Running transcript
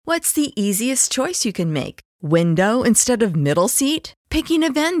What's the easiest choice you can make? Window instead of middle seat? Picking a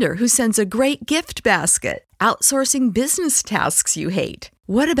vendor who sends a great gift basket? Outsourcing business tasks you hate?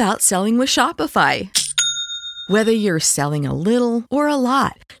 What about selling with Shopify? Whether you're selling a little or a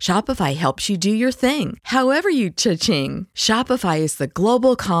lot, Shopify helps you do your thing, however you cha-ching. Shopify is the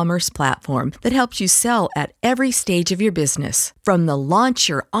global commerce platform that helps you sell at every stage of your business. From the launch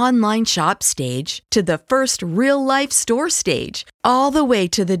your online shop stage to the first real-life store stage, all the way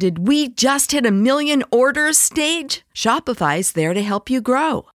to the did we just hit a million orders stage. Shopify's there to help you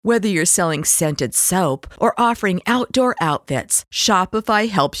grow. Whether you're selling scented soap or offering outdoor outfits, Shopify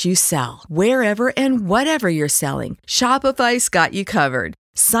helps you sell. Wherever and whatever you're selling, Shopify's got you covered.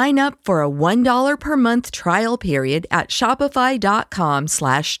 Sign up for a $1 per month trial period at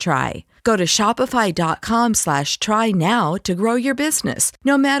shopify.com/try. Go to shopify.com/try now to grow your business,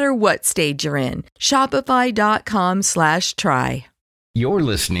 no matter what stage you're in. Shopify.com/try. You're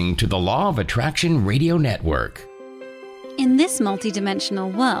listening to the Law of Attraction Radio Network. In this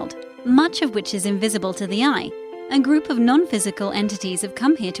multidimensional world, much of which is invisible to the eye, a group of non-physical entities have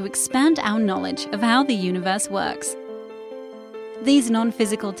come here to expand our knowledge of how the universe works. These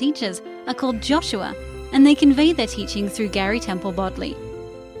non-physical teachers are called Joshua, and they convey their teaching through Gary Temple Bodley.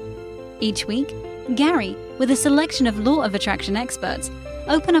 Each week, Gary, with a selection of Law of Attraction experts,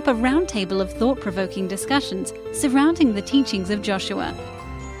 open up a roundtable of thought-provoking discussions surrounding the teachings of Joshua.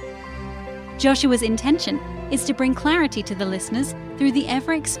 Joshua's intention is to bring clarity to the listeners through the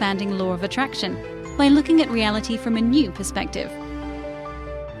ever-expanding Law of Attraction by looking at reality from a new perspective.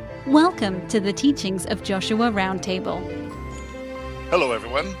 Welcome to the teachings of Joshua Roundtable. Hello,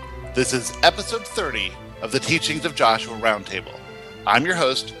 everyone. This is episode 30 of the Teachings of Joshua Roundtable. I'm your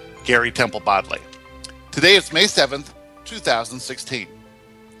host, Gary Temple Bodley. Today is May 7th, 2016.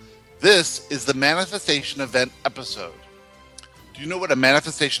 This is the Manifestation Event episode. Do you know what a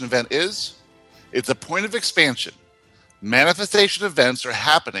manifestation event is? It's a point of expansion. Manifestation events are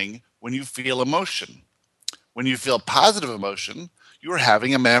happening when you feel emotion. When you feel positive emotion, you are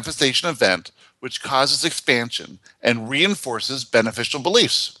having a manifestation event which causes expansion and reinforces beneficial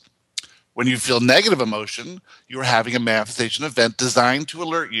beliefs. When you feel negative emotion, you are having a manifestation event designed to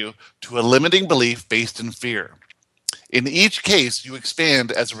alert you to a limiting belief based in fear. In each case, you expand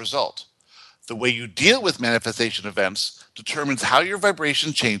as a result. The way you deal with manifestation events determines how your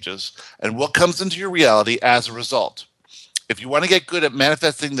vibration changes and what comes into your reality as a result. If you want to get good at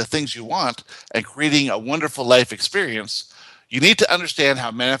manifesting the things you want and creating a wonderful life experience, you need to understand how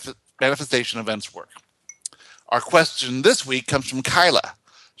manifestation events work. Our question this week comes from Kyla.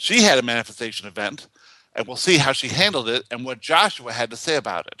 She had a manifestation event, and we'll see how she handled it and what Joshua had to say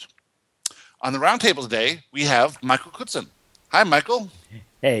about it. On the roundtable today, we have Michael Kutzen. Hi, Michael.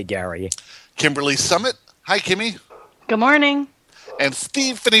 Hey, Gary. Kimberly Summit. Hi, Kimmy. Good morning. And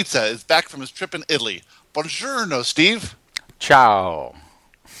Steve Finizza is back from his trip in Italy. Buongiorno, Steve. Ciao.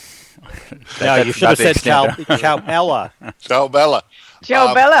 No, you should have said ciao Bella. Ciao, Bella.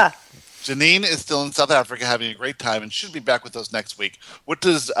 Ciao, Bella. Janine is still in South Africa having a great time and should be back with us next week. What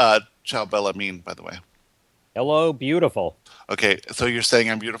does ciao, Bella mean, by the way? Hello, beautiful. Okay, so you're saying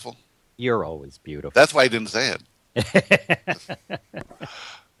I'm beautiful? You're always beautiful. That's why I didn't say it.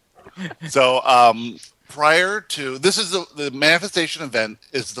 So prior to, this is the manifestation event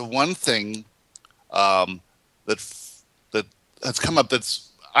is the one thing that has come up that's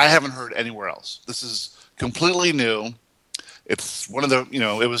I haven't heard anywhere else. This is completely new. It's one of the,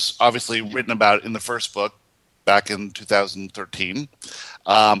 it was obviously written about in the first book back in 2013.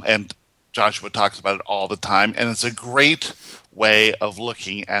 And Joshua talks about it all the time. And it's a great way of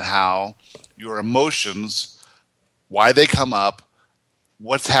looking at how your emotions, why they come up,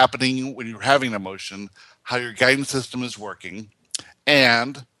 what's happening when you're having an emotion, how your guidance system is working,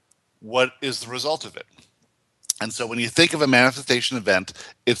 and what is the result of it. And so when you think of a manifestation event,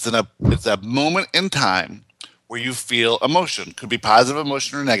 it's a moment in time where you feel emotion. Could be positive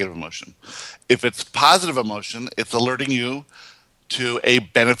emotion or negative emotion. If it's positive emotion, it's alerting you to a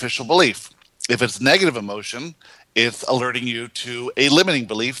beneficial belief. If it's negative emotion, it's alerting you to a limiting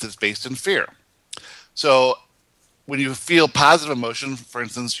belief that's based in fear. So when you feel positive emotion, for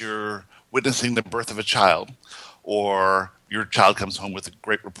instance, you're witnessing the birth of a child, or your child comes home with a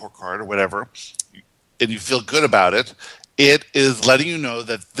great report card or whatever, and you feel good about it, it is letting you know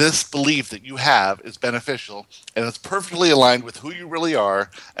that this belief that you have is beneficial and it's perfectly aligned with who you really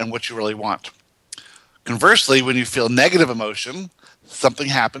are and what you really want. Conversely, when you feel negative emotion, something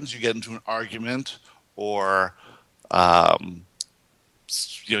happens, you get into an argument, or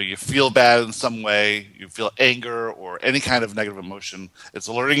you feel bad in some way, you feel anger or any kind of negative emotion. It's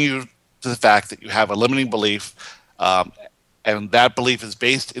alerting you to the fact that you have a limiting belief, and that belief is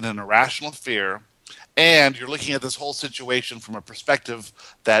based in an irrational fear, and you're looking at this whole situation from a perspective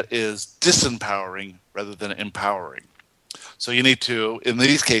that is disempowering rather than empowering. So you need to, in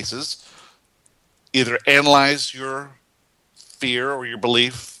these cases, either analyze your fear or your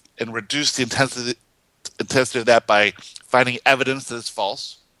belief and reduce the intensity of that by finding evidence that it's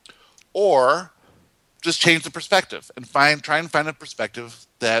false, or just change the perspective and try and find a perspective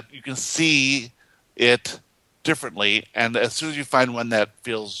that you can see it differently. And as soon as you find one that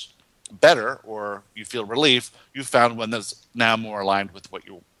feels better or you feel relief, you found one that's now more aligned with what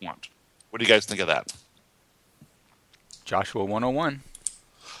you want. What do you guys think of that? Joshua 101.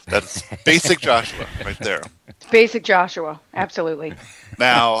 That's basic Joshua right there. Basic Joshua, absolutely.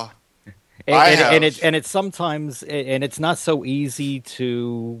 Now, it's sometimes, and it's not so easy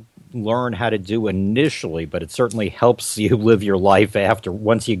to learn how to do initially, but it certainly helps you live your life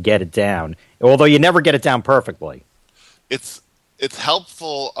once you get it down. Although you never get it down perfectly. It's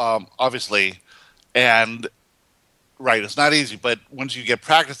helpful, obviously, and right, it's not easy, but once you get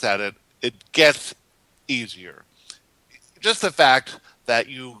practice at it, it gets easier. Just the fact that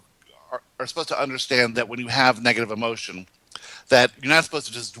you are supposed to understand that when you have negative emotion, that you're not supposed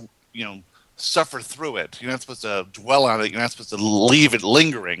to just, suffer through it. You're not supposed to dwell on it. You're not supposed to leave it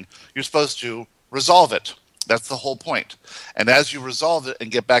lingering. You're supposed to resolve it. That's the whole point. And as you resolve it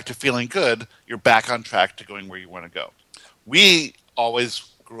and get back to feeling good, you're back on track to going where you want to go. We always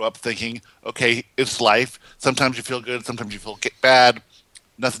grew up thinking, okay, it's life. Sometimes you feel good. Sometimes you feel bad.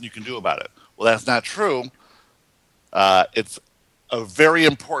 Nothing you can do about it. Well, that's not true. It's very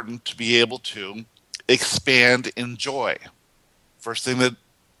important to be able to expand in joy. First thing that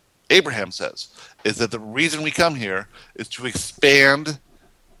Abraham says is that the reason we come here is to expand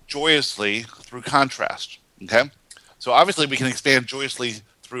joyously through contrast. Okay? So obviously we can expand joyously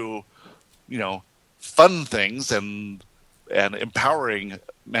through, fun things and empowering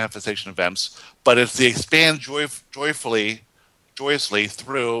manifestation events, but it's the expand joyously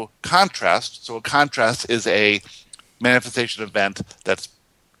through contrast. So a contrast is a manifestation event that's,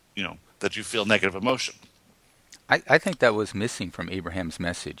 that you feel negative emotion. I think that was missing from Abraham's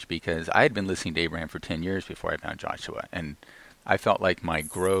message, because I had been listening to Abraham for 10 years before I found Joshua, and I felt like my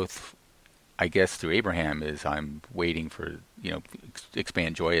growth, I guess, through Abraham is I'm waiting for,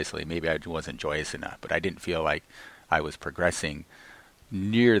 expand joyously. Maybe I wasn't joyous enough, but I didn't feel like I was progressing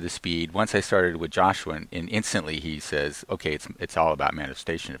near the speed. Once I started with Joshua, and instantly he says, okay, it's all about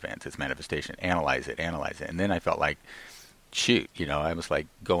manifestation events. It's manifestation. Analyze it. And then I felt like, shoot, I was like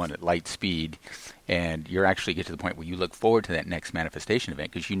going at light speed, and you're actually get to the point where you look forward to that next manifestation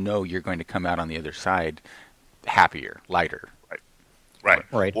event because you're going to come out on the other side happier, lighter.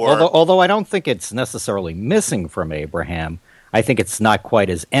 Right. Although I don't think it's necessarily missing from Abraham, I think it's not quite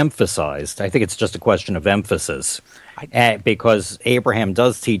as emphasized. I think it's just a question of emphasis, because Abraham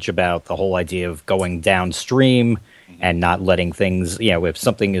does teach about the whole idea of going downstream and not letting things, if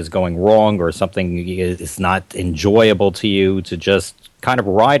something is going wrong or something is not enjoyable to you, to just kind of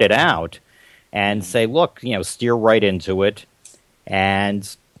ride it out and say, look, steer right into it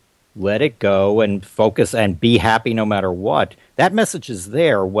and let it go and focus and be happy no matter what. That message is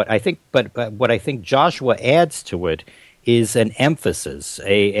there. What I think Joshua adds to it is an emphasis,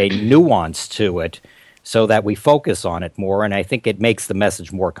 a nuance to it, so that we focus on it more, and I think it makes the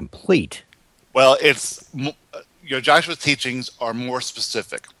message more complete. Well, Joshua's teachings are more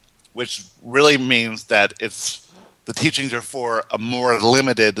specific, which really means that the teachings are for a more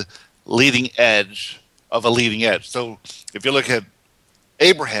limited leading edge of a leading edge. So if you look at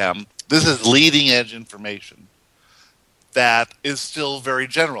Abraham, this is leading edge information that is still very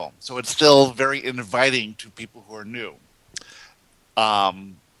general. So it's still very inviting to people who are new.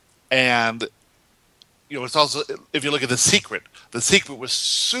 And it's also, if you look at The Secret was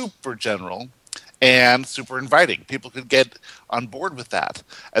super general and super inviting. People could get on board with that.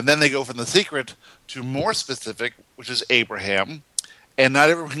 And then they go from The Secret to more specific, which is Abraham, and not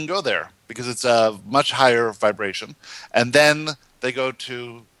everyone can go there because it's a much higher vibration. And then they go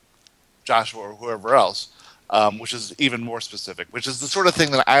to Joshua or whoever else, which is even more specific, which is the sort of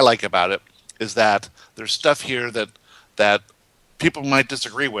thing that I like about it, is that there's stuff here that people might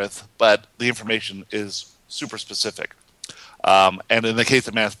disagree with, but the information is super specific. And in the case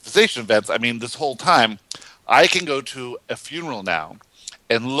of manifestation events, this whole time, I can go to a funeral now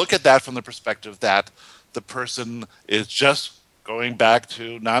and look at that from the perspective that the person is just going back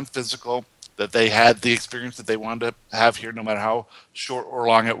to non-physical, that they had the experience that they wanted to have here, no matter how short or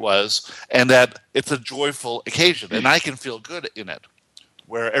long it was, and that it's a joyful occasion, and I can feel good in it,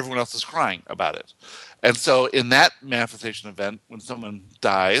 where everyone else is crying about it. And so in that manifestation event, when someone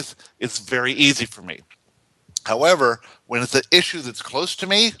dies, it's very easy for me. However, when it's an issue that's close to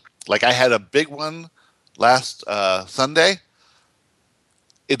me, like I had a big one last Sunday,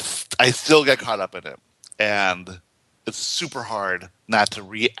 I still get caught up in it, and it's super hard not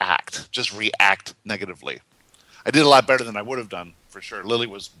to just react negatively. I did a lot better than I would have done, for sure. Lily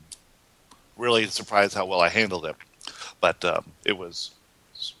was really surprised how well I handled it, but it was,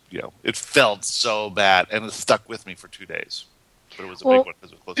 it felt so bad, and it stuck with me for 2 days. But it was a big one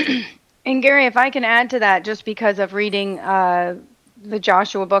because it was close to me. And Gary, if I can add to that, just because of reading the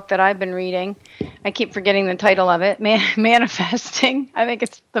Joshua book that I've been reading, I keep forgetting the title of it, Manifesting. I think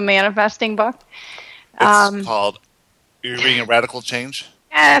it's the Manifesting book. It's called, you're reading A Radical Change?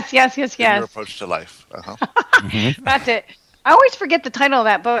 Yes. Your approach to life. That's it. I always forget the title of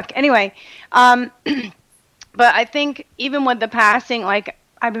that book. Anyway, but I think even with the passing, like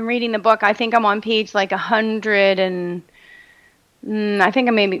I've been reading the book, I think I'm on page like 100 and I think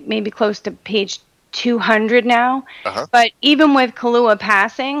I'm maybe close to page 200 now. But even with Kahlua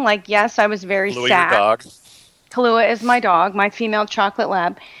passing, like, yes, I was very sad. Your dog. Kahlua is my dog, my female chocolate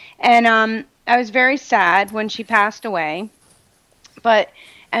lab. And I was very sad when she passed away.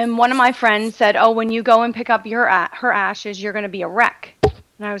 And one of my friends said, oh, when you go and pick up her ashes, you're going to be a wreck.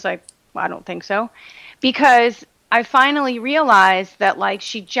 And I was like, well, I don't think so. Because I finally realized that, like,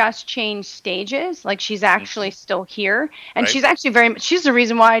 she just changed stages. Like, she's actually still here. And she's actually she's the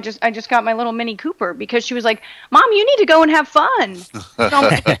reason why I just got my little Mini Cooper, because she was like, Mom, you need to go and have fun. So I'm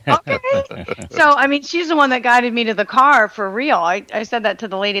like, okay. So, I mean, she's the one that guided me to the car for real. I said that to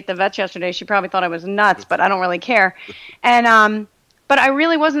the lady at the vet yesterday. She probably thought I was nuts, but I don't really care. And, but I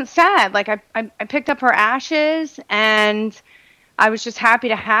really wasn't sad. Like, I picked up her ashes, and I was just happy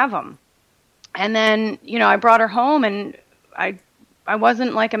to have them. And then, I brought her home, and I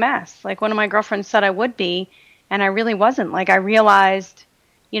wasn't like a mess. Like one of my girlfriends said I would be, and I really wasn't. Like I realized,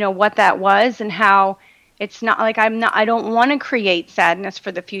 what that was and how it's not like I don't want to create sadness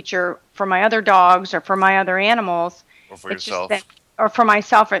for the future for my other dogs or for my other animals. Or for yourself. Or for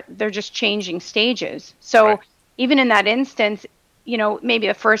myself. They're just changing stages. So even in that instance, maybe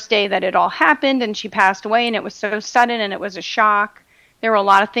the first day that it all happened and she passed away and it was so sudden and it was a shock. There were a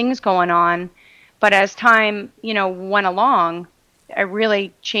lot of things going on. But as time, went along, I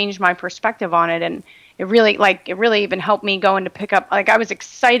really changed my perspective on it. And it really even helped me go in to pick up, like I was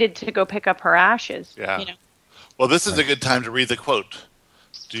excited to go pick up her ashes. Yeah. Well, this is a good time to read the quote.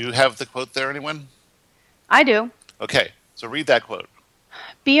 Do you have the quote there, anyone? I do. Okay. So read that quote.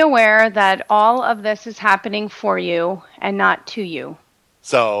 Be aware that all of this is happening for you and not to you.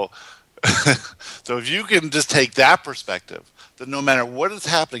 So if you can just take that perspective, that no matter what is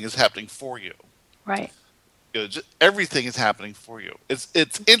happening for you. Right. Everything is happening for you. It's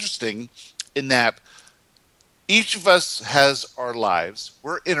interesting in that each of us has our lives.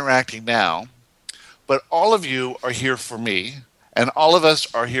 We're interacting now, but all of you are here for me, and all of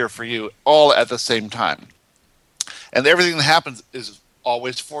us are here for you, all at the same time. And everything that happens is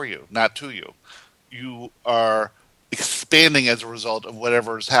always for you, not to you. You are expanding as a result of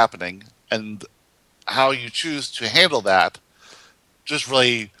whatever is happening, and how you choose to handle that just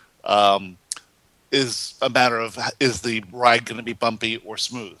really is a matter of, is the ride going to be bumpy or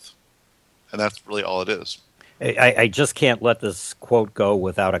smooth? And that's really all it is. I just can't let this quote go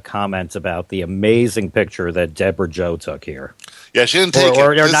without a comment about the amazing picture that Deborah Jo took here. Yeah, she didn't take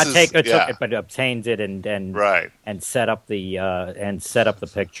or it. Took it, but obtained it and set up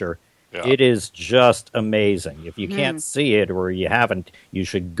the picture. Yeah. It is just amazing. If you can't see it or you haven't, you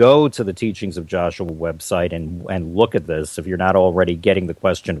should go to the Teachings of Joshua website and look at this if you're not already getting the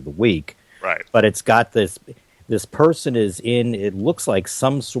question of the week. Right. But it's got this person is in, it looks like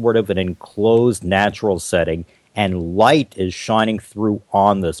some sort of an enclosed natural setting, and light is shining through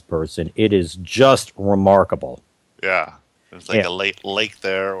on this person. It is just remarkable. Yeah. There's like a lake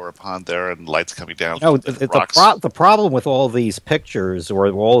there or a pond there, and lights coming down. The problem with all these pictures or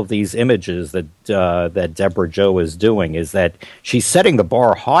all of these images that Deborah Jo is doing is that she's setting the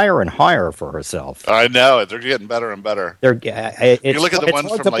bar higher and higher for herself. I know. They're getting better and better. You look at the ones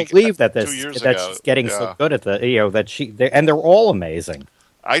from like 2 years ago. She's getting so good at and they're all amazing.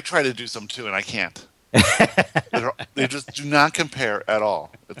 I try to do some too, and I can't. They just do not compare at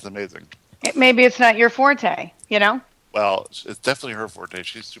all. It's amazing. Maybe it's not your forte, Well, it's definitely her forte.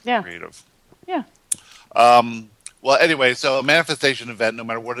 She's super creative. Yeah. Well, anyway, so a manifestation event, no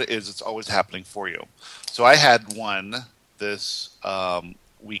matter what it is, it's always happening for you. So I had one this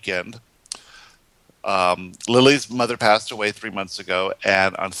weekend. Lily's mother passed away 3 months ago,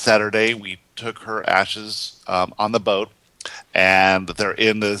 and on Saturday we took her ashes on the boat, and they're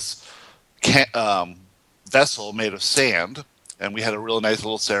in this vessel made of sand, and we had a really nice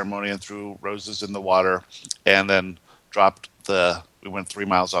little ceremony and threw roses in the water, and then we went 3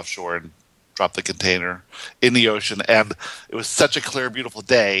 miles offshore and dropped the container in the ocean. And it was such a clear, beautiful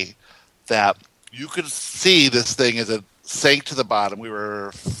day that you could see this thing as it sank to the bottom. We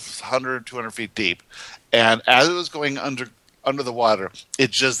were 100, 200 feet deep. And as it was going under the water,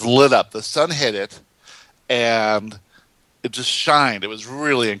 it just lit up. The sun hit it, and it just shined. It was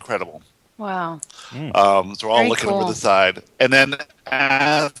really incredible. Wow. So we're all looking over the side. And then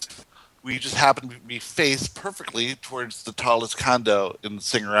as we just happened to be faced perfectly towards the tallest condo in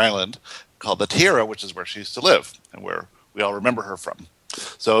Singer Island, called the Tierra, which is where she used to live and where we all remember her from.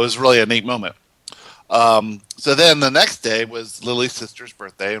 So it was really a neat moment. So then the next day was Lily's sister's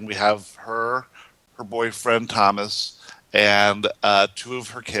birthday, and we have her boyfriend Thomas, and 2 of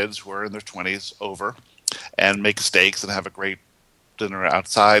her kids who are in their 20s over, and make steaks and have a great dinner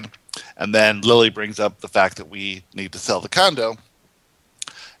outside. And then Lily brings up the fact that we need to sell the condo.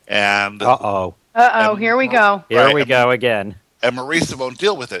 And here we go. Here we go again. And Marisa won't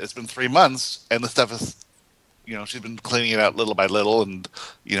deal with it. It's been 3 months, and the stuff is, she's been cleaning it out little by little, and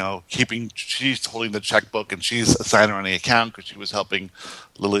she's holding the checkbook, and she's a signer on the account because she was helping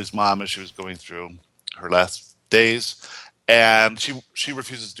Lily's mom as she was going through her last days, and she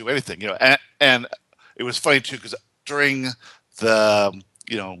refuses to do anything. And it was funny too because during the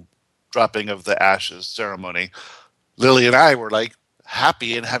dropping of the ashes ceremony, Lily and I were like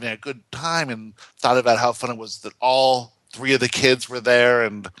happy and having a good time, and thought about how fun it was that all 3 of the kids were there,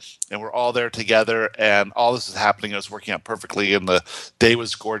 and we're all there together, and all this is happening. It was working out perfectly, and the day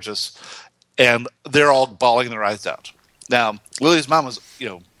was gorgeous, and they're all bawling their eyes out. Now, Lily's mom was,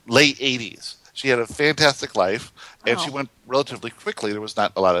 late 80s. She had a fantastic life, and she went relatively quickly. There was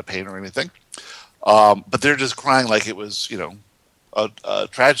not a lot of pain or anything, but they're just crying like it was, a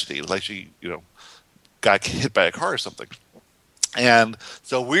tragedy, like she, got hit by a car or something. And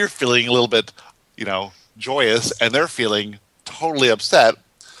so we're feeling a little bit, joyous, and they're feeling totally upset,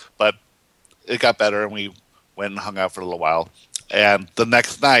 but it got better, and we went and hung out for a little while. And the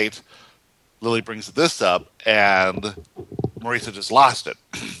next night, Lily brings this up, and Marisa just lost it.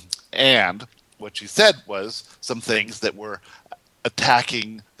 And what she said was some things that were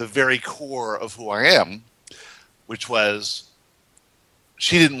attacking the very core of who I am, which was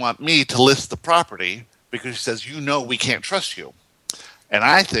she didn't want me to list the property because she says, we can't trust you. And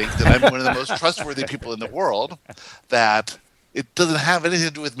I think that I'm one of the most trustworthy people in the world, that it doesn't have anything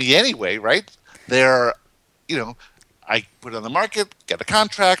to do with me anyway, right? They're, I put it on the market, get a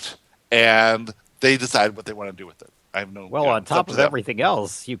contract, and they decide what they want to do with it. I have no. Well, on top of everything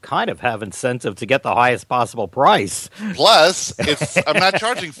else, you kind of have incentive to get the highest possible price. Plus, I'm not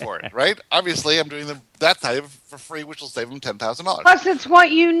charging for it, right? Obviously, I'm doing that side for free, which will save them $10,000. Plus, it's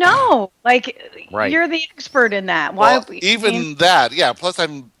what you know. You're the expert in that. That, yeah. Plus,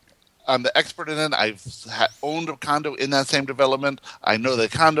 I'm the expert in it. I've owned a condo in that same development. I know the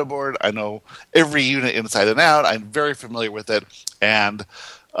condo board. I know every unit inside and out. I'm very familiar with it, and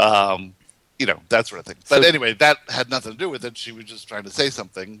that sort of thing. But anyway, that had nothing to do with it. She was just trying to say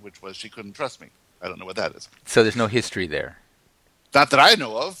something, which was she couldn't trust me. I don't know what that is. So there's no history there? Not that I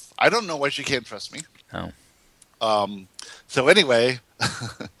know of. I don't know why she can't trust me. Oh. So anyway,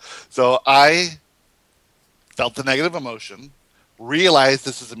 so I felt the negative emotion, realized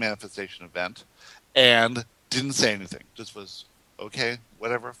this is a manifestation event, and didn't say anything. Just was, okay,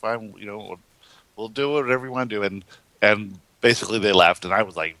 whatever, fine, we'll do whatever you want to do. And basically, they left, and I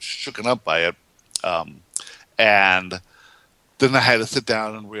was shooken up by it. And then I had to sit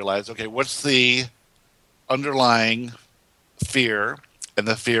down and realize, okay, what's the underlying fear? And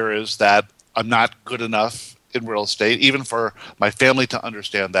the fear is that I'm not good enough in real estate, even for my family to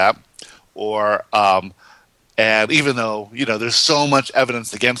understand that. Or, and even though, there's so much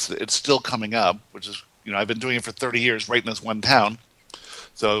evidence against it, it's still coming up, which is, I've been doing it for 30 years right in this one town.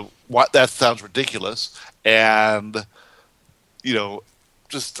 So that sounds ridiculous. And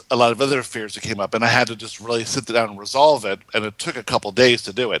just a lot of other fears that came up, and I had to just really sit down and resolve it, and it took a couple days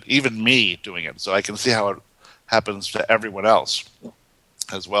to do it, even me doing it, so I can see how it happens to everyone else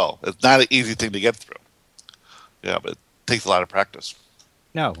as well. It's not an easy thing to get through. Yeah, but it takes a lot of practice.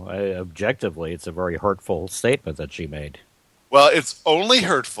 No, objectively, it's a very hurtful statement that she made. Well, it's only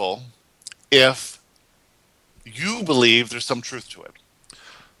hurtful if you believe there's some truth to it.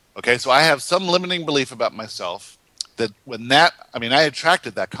 Okay, so I have some limiting belief about myself, that I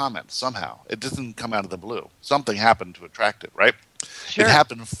attracted that comment somehow. It didn't come out of the blue. Something happened to attract it, right? Sure. It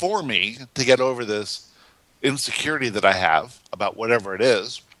happened for me to get over this insecurity that I have about whatever it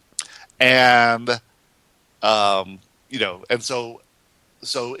is. And, and so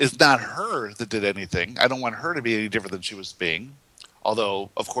so it's not her that did anything. I don't want her to be any different than she was being. Although,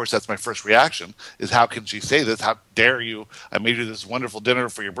 of course, that's my first reaction, is how can she say this? How dare you? I made you this wonderful dinner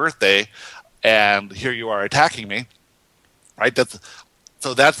for your birthday, and here you are attacking me, right?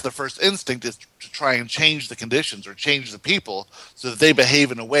 So that's the first instinct, is to try and change the conditions or change the people so that they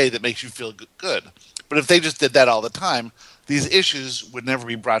behave in a way that makes you feel good. But if they just did that all the time, these issues would never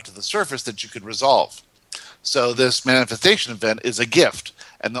be brought to the surface that you could resolve. So this manifestation event is a gift.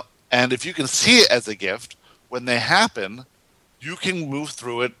 And if you can see it as a gift, when they happen, you can move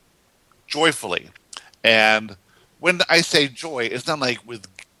through it joyfully. And when I say joy, it's not like with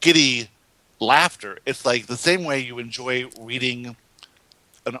giddy laughter. It's like the same way you enjoy reading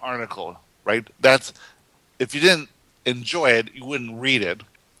an article, right? That's, if you didn't enjoy it, you wouldn't read it.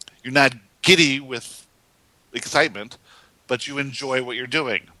 You're not giddy with excitement, but you enjoy what you're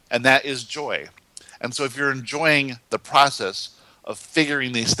doing. And that is joy. And so if you're enjoying the process of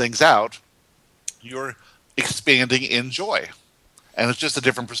figuring these things out, you're expanding in joy. And it's just a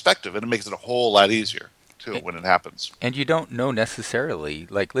different perspective, and it makes it a whole lot easier, too, when it happens. And you don't know necessarily,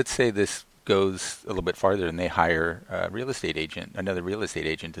 like, let's say this goes a little bit farther and they hire another real estate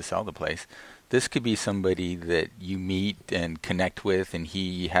agent to sell the place. This could be somebody that you meet and connect with, and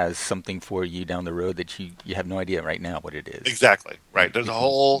he has something for you down the road that you have no idea right now what it is. Exactly, right. There's a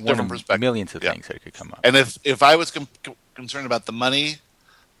whole different perspective. Millions of things that could come up. And if I was concerned about the money,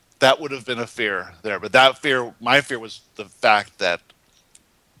 that would have been a fear there. But my fear was the fact that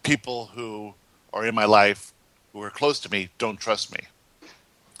people who are in my life, who are close to me, don't trust me.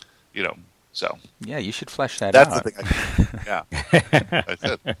 So. Yeah, you should flesh that out. That's the thing. I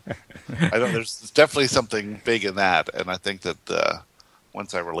said. I know there's definitely something big in that, and I think that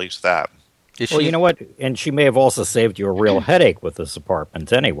once I release that. Well, you know what? And she may have also saved you a real headache with this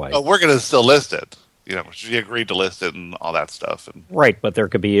apartment anyway. Oh, we're going to still list it. She agreed to list it and all that stuff. Right, but there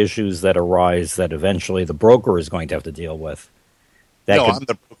could be issues that arise that eventually the broker is going to have to deal with.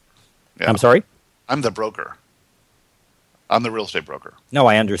 I'm sorry? I'm the broker. I'm the real estate broker. No,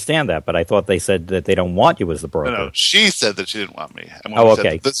 I understand that, but I thought they said that they don't want you as the broker. No, she said that she didn't want me. And when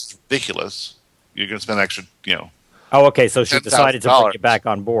okay. Said, this is ridiculous. You're going to spend extra, Oh, okay, so she decided to bring you back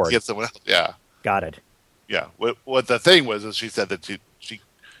on board. To get someone else. Yeah. Got it. Yeah. What the thing was is she said that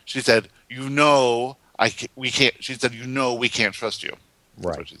she said, we can't. She said, we can't trust you. That's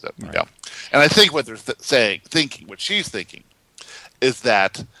right. what she said. Right. Yeah. And I think what they're what she's thinking, is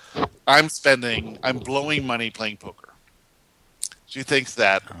that I'm blowing money playing poker. She thinks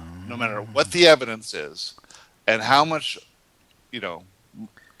that no matter what the evidence is, and how much,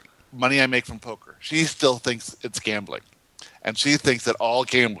 money I make from poker, she still thinks it's gambling, and she thinks that all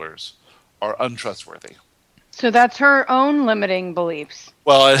gamblers are untrustworthy. So that's her own limiting beliefs.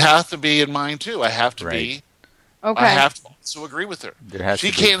 Well, it has to be in mine too. I have to be. Okay. I have to also agree with her.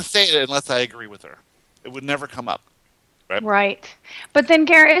 She can't say it unless I agree with her. It would never come up. Right. But then,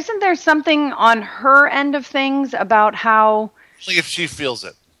 Gary, isn't there something on her end of things about how? Only if she feels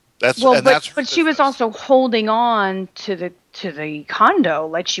it. But she was also holding on to the condo,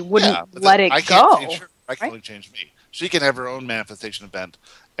 like she wouldn't let it go. I can only change me. She can have her own manifestation event,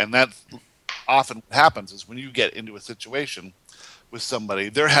 and that often what happens is when you get into a situation with somebody,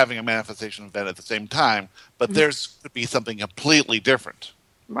 they're having a manifestation event at the same time, but theirs could be something completely different.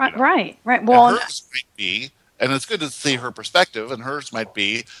 Right. Well, and hers might be, and it's good to see her perspective, and hers might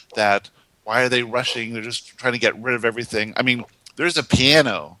be that, why are they rushing? They're just trying to get rid of everything. I mean, there's a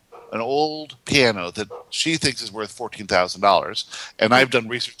piano, an old piano that she thinks is worth $14,000, and I've done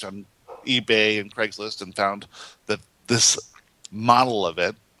research on eBay and Craigslist and found that this model of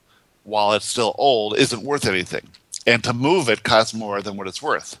it, while it's still old, isn't worth anything. And to move it costs more than what it's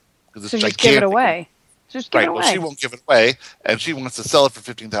worth. So just give it away. Just give it away. Well, she won't give it away, and she wants to sell it for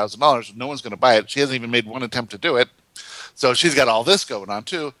 $15,000. No one's going to buy it. She hasn't even made one attempt to do it. So she's got all this going on,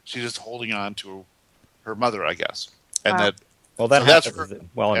 too. She's just holding on to her mother, I guess. And happens.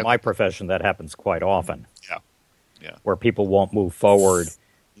 In my profession, that happens quite often. Yeah. Where people won't move forward,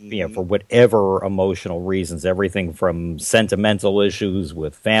 for whatever emotional reasons, everything from sentimental issues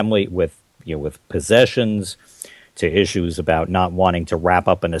with family, with possessions, to issues about not wanting to wrap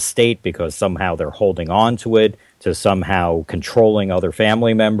up an estate because somehow they're holding on to it, to somehow controlling other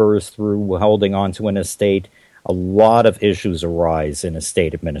family members through holding on to an estate. A lot of issues arise in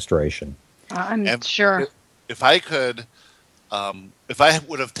estate administration. I'm sure. If I could, if I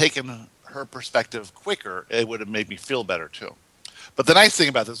would have taken her perspective quicker, it would have made me feel better too. But the nice thing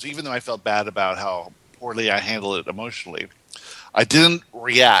about this, even though I felt bad about how poorly I handled it emotionally, I didn't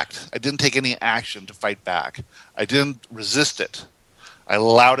react. I didn't take any action to fight back. I didn't resist it. I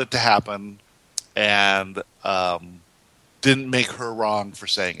allowed it to happen, and didn't make her wrong for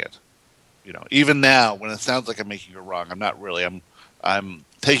saying it. You know, even now, when it sounds like I'm making her wrong, I'm not really. I'm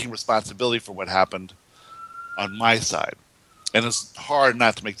taking responsibility for what happened on my side. And it's hard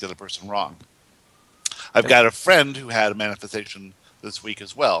not to make the other person wrong. I've got a friend who had a manifestation this week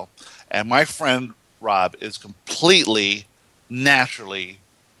as well. And my friend, Rob, is completely, naturally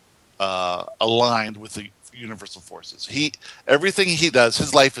aligned with the universal forces. Everything he does,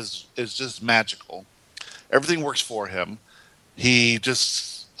 his life is just magical. Everything works for him. He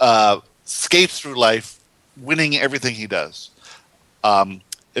just skates through life, winning everything he does.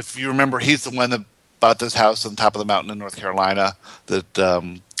 If you remember, he's the one that bought this house on top of the mountain in North Carolina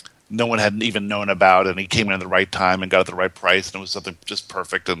that no one had even known about, and he came in at the right time and got it at the right price, and it was something just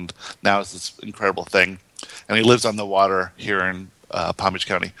perfect, and now it's this incredible thing. And he lives on the water here in Palm Beach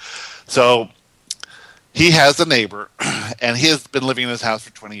County. So he has a neighbor, and he has been living in his house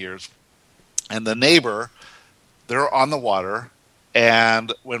for 20 years. And the neighbor, they're on the water,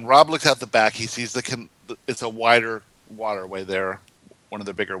 and when Rob looks out the back, he sees it's a wider waterway there, one of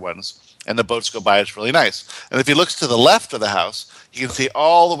the bigger ones, and the boats go by. It's really nice. And if he looks to the left of the house, he can see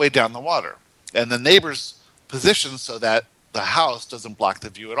all the way down the water. And the neighbor's positioned so that the house doesn't block the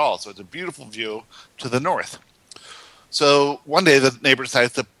view at all. So it's a beautiful view to the north. So one day the neighbor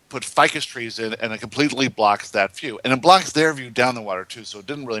decides to put ficus trees in, and it completely blocks that view. And it blocks their view down the water too, so it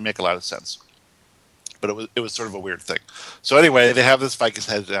didn't really make a lot of sense. But it was sort of a weird thing. So anyway, they have this ficus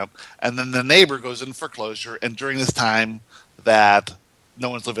head down, and then the neighbor goes in foreclosure, and during this time that no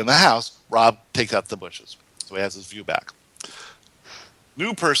one's living in the house, Rob takes out the bushes. So he has his view back.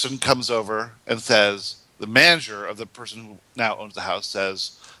 New person comes over and says, the manager of the person who now owns the house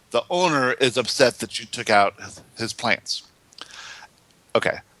says, the owner is upset that you took out his plants.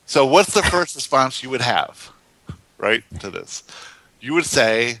 Okay, so what's the first response you would have, right, to this? You would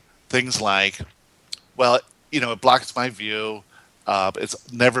say things like, well, it blocks my view.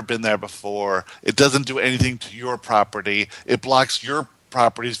 It's never been there before. It doesn't do anything to your property. It blocks your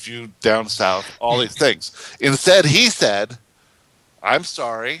property's view down south, all these things. Instead, he said, I'm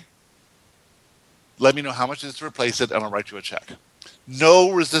sorry. Let me know how much it is to replace it, and I'll write you a check.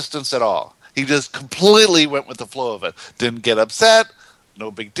 No resistance at all. He just completely went with the flow of it. Didn't get upset.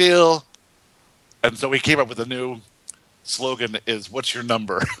 No big deal. And so we came up with a new slogan is, what's your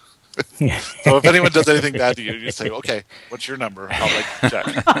number? So if anyone does anything bad to you, you say, okay, what's your number? I'll write you a check.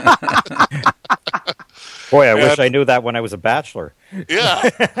 Boy, I wish I knew that when I was a bachelor. Yeah.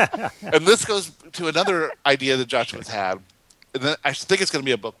 And this goes to another idea that Joshua's had. And then I think it's going to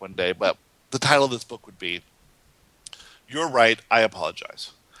be a book one day, but the title of this book would be, You're Right, I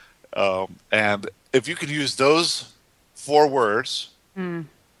Apologize. And if you can use those 4 words,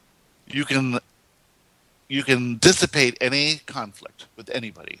 you can dissipate any conflict with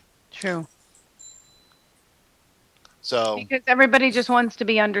anybody. True. So because everybody just wants to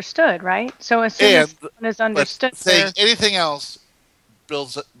be understood, right? So as soon as someone is understood, saying anything else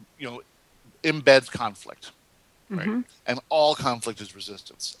builds, embeds conflict, right? And all conflict is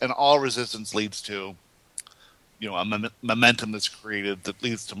resistance, and all resistance leads to, a momentum that's created that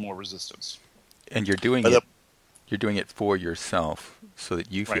leads to more resistance. And you're doing it. You're doing it for yourself, so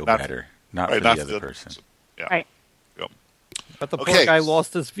that you feel better, not for the other person. Yeah. Right. Yep. But the poor guy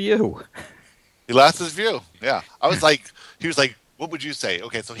lost his view. He lost his view. Yeah. He was like, what would you say?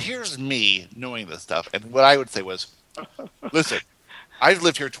 Okay, so here's me knowing this stuff. And what I would say was, listen, I've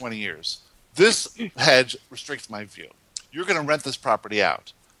lived here 20 years. This hedge restricts my view. You're going to rent this property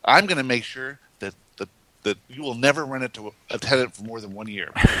out. I'm going to make sure that you will never rent it to a tenant for more than 1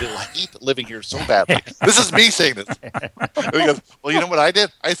 year. They'll hate living here so badly. This is me saying this. And he goes, well, you know what I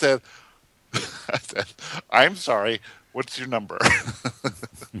did? I said, I'm sorry. What's your number?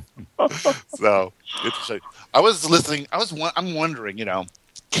 So interesting. I was listening. I'm wondering,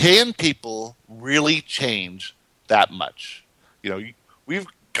 can people really change that much? We've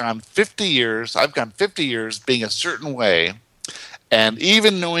gone 50 years. I've gone 50 years being a certain way, and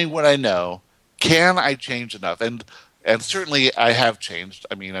even knowing what I know, can I change enough? And certainly I have changed.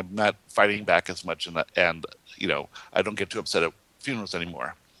 I mean, I'm not fighting back as much, and I don't get too upset at funerals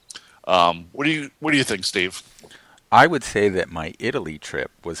anymore. What do you think, Steve? I would say that my Italy trip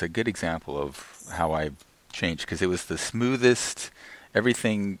was a good example of how I've changed, because it was the smoothest.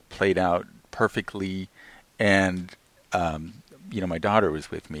 Everything played out perfectly, and my daughter was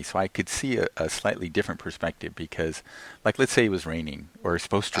with me, so I could see a slightly different perspective, because, like, let's say it was raining or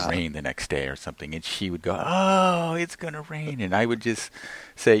supposed to rain the next day or something, and she would go, oh, it's going to rain, and I would just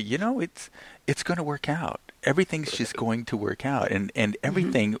say, it's going to work out. everything's just going to work out, and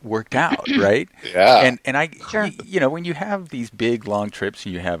everything worked out, right? Yeah. And I, Sure. when you have these big long trips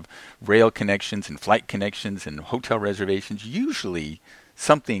and you have rail connections and flight connections and hotel reservations, usually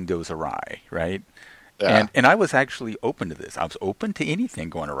something goes awry, right? Yeah. And I was actually open to this. I was open to anything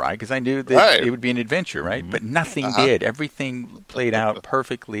going awry because I knew that it would be an adventure, right? But nothing did. Everything played out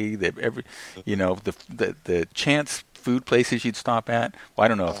perfectly. The chance food places you'd stop at. Well, I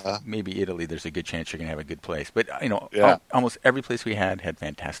don't know if maybe Italy. There's a good chance you're gonna have a good place, but almost every place we had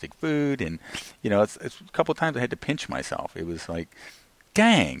fantastic food, and it's a couple of times I had to pinch myself. It was like,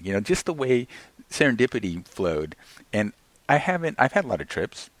 dang, just the way serendipity flowed. And I've had a lot of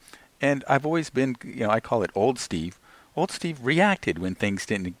trips. And I've always been, I call it Old Steve. Old Steve reacted when things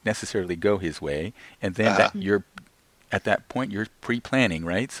didn't necessarily go his way, and then at that point you're pre-planning,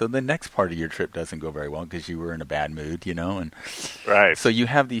 right? So the next part of your trip doesn't go very well because you were in a bad mood, and right. So you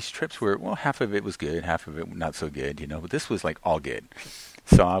have these trips where, well, half of it was good, half of it not so good, but this was like all good.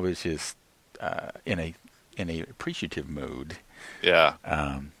 So I was just in a appreciative mood. Yeah.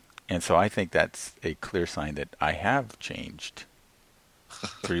 And so I think that's a clear sign that I have changed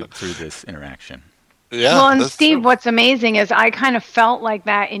through this interaction. Yeah. Well, and Steve, what's amazing is I kind of felt like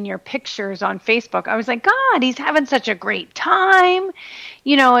that in your pictures on Facebook. I was like, God, he's having such a great time.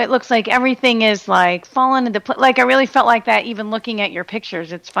 It looks like everything is like falling into place. Like I really felt like that even looking at your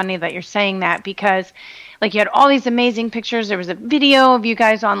pictures. It's funny that you're saying that because like you had all these amazing pictures. There was a video of you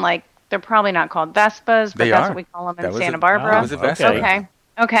guys on like, they're probably not called Vespas, but that's what we call them in Santa Barbara. That was a Vespa.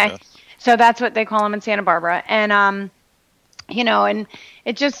 Okay. Yeah. So that's what they call them in Santa Barbara. And, and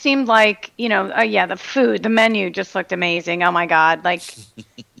it just seemed like, the food, the menu just looked amazing. Oh my God. Like,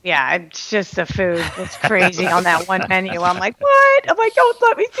 yeah, it's just the food. It's crazy on that one menu. I'm like, what? I'm like, don't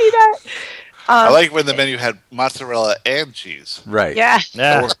let me see that. I like when the menu had mozzarella and cheese. Right. Yeah.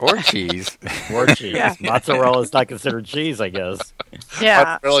 Or cheese. Or cheese. Yeah. Mozzarella is not considered cheese, I guess.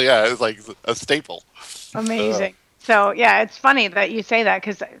 Yeah. Mozzarella, it's like a staple. Amazing. So, yeah, it's funny that you say that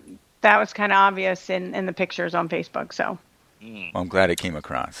because that was kind of obvious in the pictures on Facebook. So. Well, I'm glad it came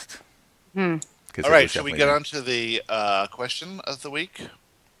across. All right, should we get on to the question of the week?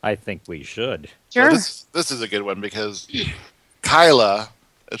 I think we should. Sure. So this is a good one because Kyla,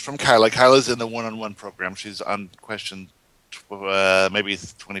 it's from Kyla. Kyla's in the one-on-one program. She's on question maybe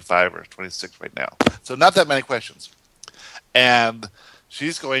 25 or 26 right now. So not that many questions. And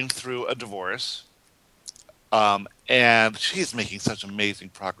she's going through a divorce. And she's making such amazing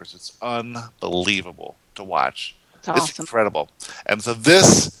progress. It's unbelievable to watch. Awesome. It's incredible. And so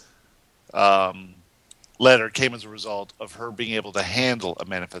this letter came as a result of her being able to handle a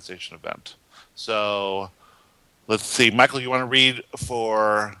manifestation event. So let's see. Michael, you want to read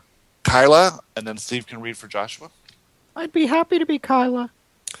for Kyla, and then Steve can read for Joshua? I'd be happy to be Kyla.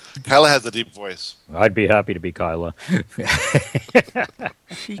 Kyla has a deep voice. I'd be happy to be Kyla.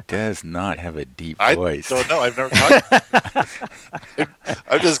 She does not have a deep voice. I don't know. I've never talked.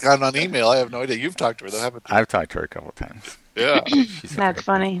 I've just gotten on email. I have no idea. You've talked to her, though, haven't you? I've talked to her a couple of times. Yeah. She's That's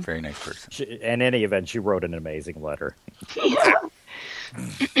funny. Very nice person. In any event, she wrote an amazing letter. Yeah.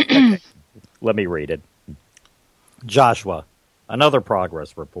 Okay. Let me read it. Joshua, another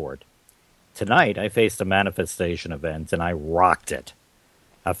progress report. Tonight, I faced a manifestation event, and I rocked it.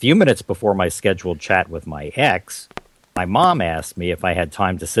 A few minutes before my scheduled chat with my ex, my mom asked me if I had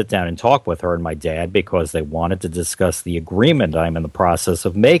time to sit down and talk with her and my dad because they wanted to discuss the agreement I'm in the process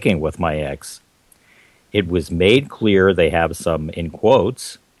of making with my ex. It was made clear they have some, in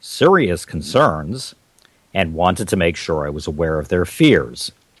quotes, serious concerns and wanted to make sure I was aware of their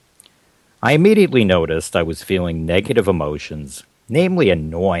fears. I immediately noticed I was feeling negative emotions, namely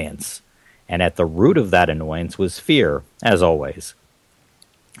annoyance, and at the root of that annoyance was fear, as always.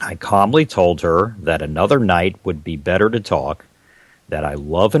 I calmly told her that another night would be better to talk, that I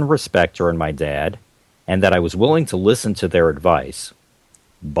love and respect her and my dad, and that I was willing to listen to their advice.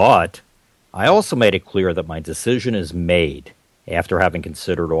 But I also made it clear that my decision is made after having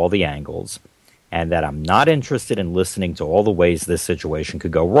considered all the angles, and that I'm not interested in listening to all the ways this situation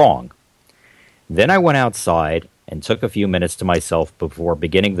could go wrong. Then I went outside and took a few minutes to myself before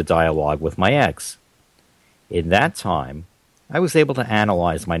beginning the dialogue with my ex. In that time, I was able to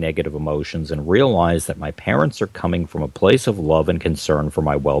analyze my negative emotions and realize that my parents are coming from a place of love and concern for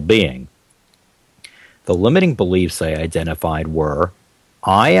my well-being. The limiting beliefs I identified were,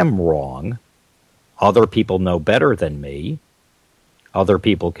 I am wrong, other people know better than me, other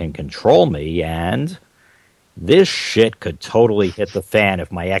people can control me, and this shit could totally hit the fan if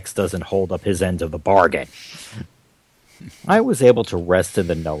my ex doesn't hold up his end of the bargain. I was able to rest in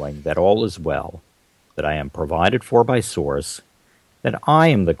the knowing that all is well, that I am provided for by Source, that I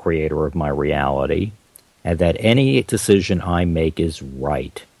am the creator of my reality, and that any decision I make is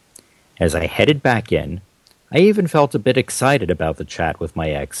right. As I headed back in, I even felt a bit excited about the chat with my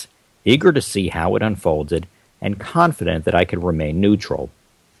ex, eager to see how it unfolded, and confident that I could remain neutral.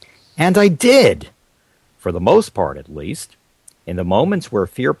 And I did! For the most part, at least. In the moments where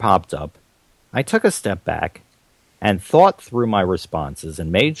fear popped up, I took a step back and thought through my responses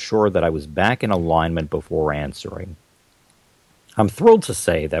and made sure that I was back in alignment before answering. I'm thrilled to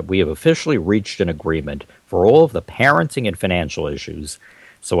say that we have officially reached an agreement for all of the parenting and financial issues,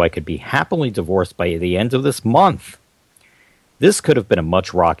 so I could be happily divorced by the end of this month. This could have been a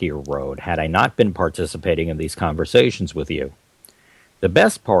much rockier road had I not been participating in these conversations with you. The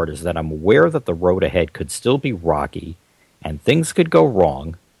best part is that I'm aware that the road ahead could still be rocky, and things could go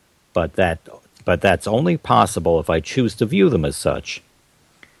wrong, but that's only possible if I choose to view them as such.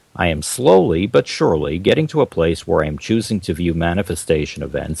 I am slowly but surely getting to a place where I am choosing to view manifestation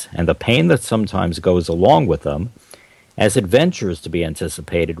events and the pain that sometimes goes along with them as adventures to be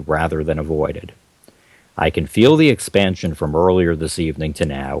anticipated rather than avoided. I can feel the expansion from earlier this evening to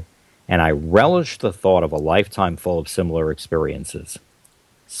now, and I relish the thought of a lifetime full of similar experiences.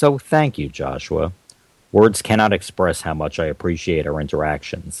 So thank you, Joshua. Words cannot express how much I appreciate our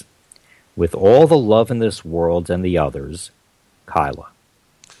interactions. With all the love in this world and the others, Kyla.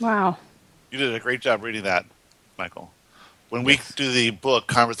 Wow. You did a great job reading that, Michael. When we do the book,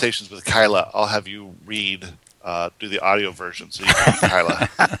 Conversations with Kyla, I'll have you do the audio version so you can read Kyla.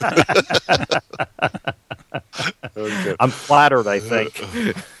 I'm flattered, I think.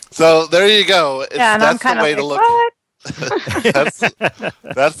 So there you go. And I'm kind of like, what?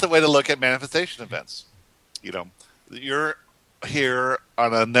 That's the way to look at manifestation events. You know, you're here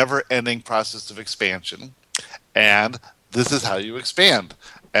on a never-ending process of expansion, and this is how you expand.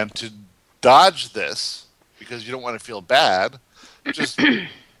 And to dodge this, because you don't want to feel bad, just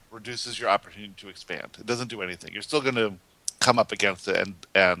reduces your opportunity to expand. It doesn't do anything. You're still going to come up against it,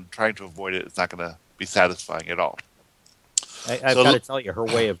 and trying to avoid it is not going to be satisfying at all. I've got to tell you, her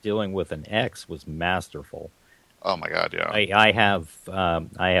way of dealing with an ex was masterful. Oh my God, yeah. I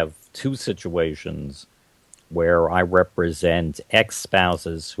have two situations where I represent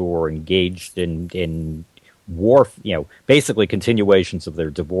ex-spouses who are engaged in war, basically continuations of their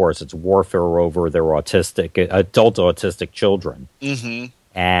divorce. It's warfare over their adult autistic children. Mm-hmm.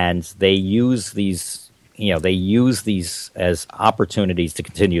 And they use these as opportunities to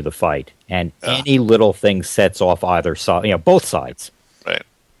continue the fight. And any little thing sets off either side, both sides. Right.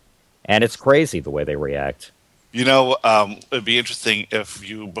 And it's crazy the way they react. It'd be interesting if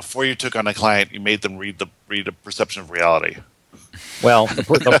before you took on a client, you made them read a Perception of Reality. Well,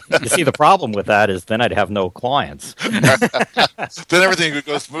 you see, the problem with that is then I'd have no clients. Then everything would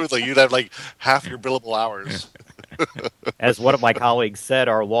go smoothly. You'd have like half your billable hours. As one of my colleagues said,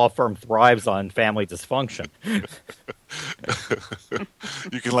 our law firm thrives on family dysfunction.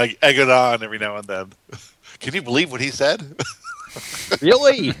 You can egg it on every now and then. Can you believe what he said?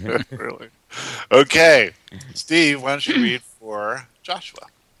 Really? Really? Okay. Steve, why don't you read for Joshua?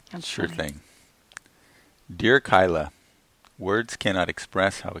 Sure thing. Dear Kyla, words cannot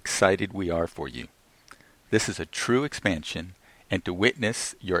express how excited we are for you. This is a true expansion, and to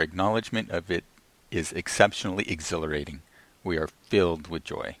witness your acknowledgement of it is exceptionally exhilarating. We are filled with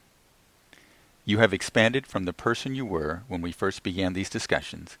joy. You have expanded from the person you were when we first began these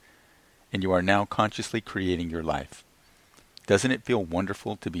discussions, and you are now consciously creating your life. Doesn't it feel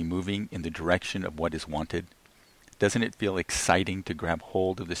wonderful to be moving in the direction of what is wanted? Doesn't it feel exciting to grab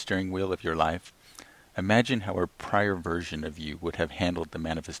hold of the steering wheel of your life? Imagine how a prior version of you would have handled the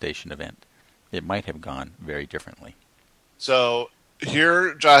manifestation event. It might have gone very differently. So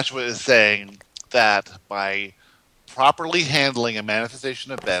here Joshua is saying that by properly handling a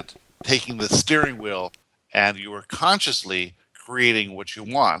manifestation event, taking the steering wheel, and you are consciously creating what you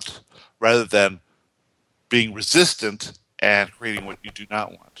want rather than being resistant and creating what you do not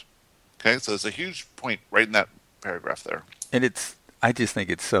want. Okay, so it's a huge point right in that paragraph there. And I just think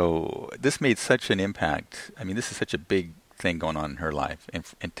this made such an impact. I mean, this is such a big thing going on in her life.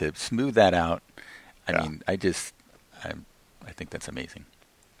 And to smooth that out, I think that's amazing.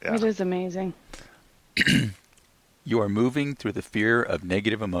 Yeah. It is amazing. You are moving through the fear of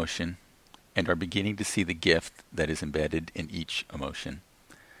negative emotion and are beginning to see the gift that is embedded in each emotion.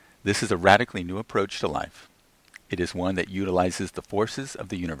 This is a radically new approach to life. It is one that utilizes the forces of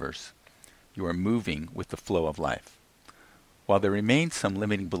the universe. You are moving with the flow of life. While there remains some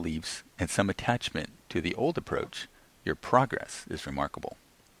limiting beliefs and some attachment to the old approach, your progress is remarkable.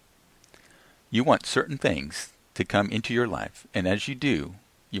 You want certain things to come into your life, and as you do,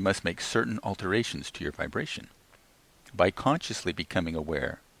 you must make certain alterations to your vibration. By consciously becoming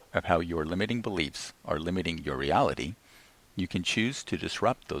aware of how your limiting beliefs are limiting your reality, you can choose to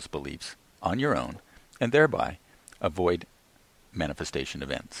disrupt those beliefs on your own and thereby avoid manifestation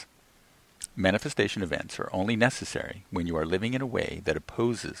events. Manifestation events are only necessary when you are living in a way that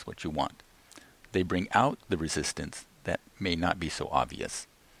opposes what you want. They bring out the resistance that may not be so obvious.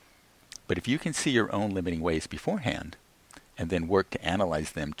 But if you can see your own limiting ways beforehand, and then work to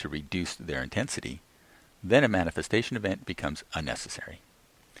analyze them to reduce their intensity, then a manifestation event becomes unnecessary.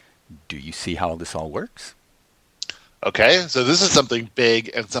 Do you see how this all works? Okay, so this is something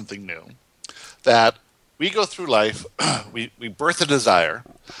big and something new. That we go through life, we birth a desire,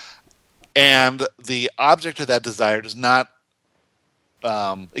 and the object of that desire does not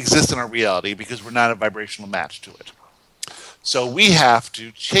exist in our reality because we're not a vibrational match to it. So we have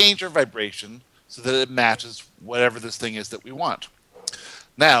to change our vibration so that it matches whatever this thing is that we want.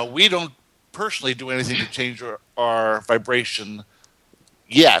 Now, we don't personally do anything to change our vibration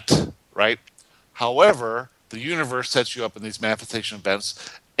yet, right? However, the universe sets you up in these manifestation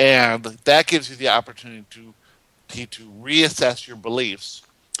events, and that gives you the opportunity to reassess your beliefs,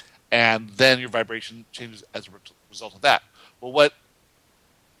 and then your vibration changes as a result of that. Well, what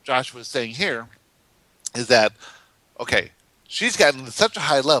Joshua is saying here is that, okay, she's gotten to such a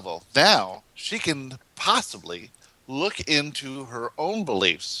high level, now she can possibly look into her own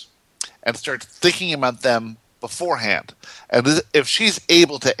beliefs and start thinking about them beforehand. And if she's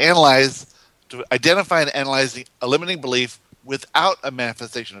able to identify and analyze a limiting belief without a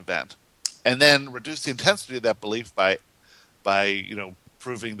manifestation event, and then reduce the intensity of that belief by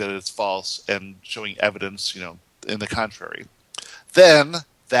proving that it's false and showing evidence, in the contrary, then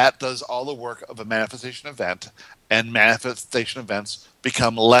that does all the work of a manifestation event, and manifestation events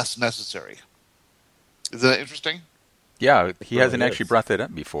become less necessary. Isn't that interesting? Yeah, he hasn't actually brought that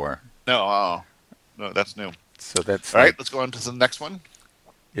up before. No, that's new. So that's all right. Let's go on to the next one.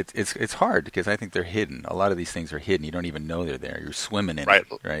 It's hard because I think they're hidden. A lot of these things are hidden. You don't even know they're there. You're swimming in it,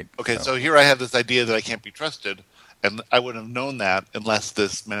 right? Okay, so here I have this idea that I can't be trusted, and I wouldn't have known that unless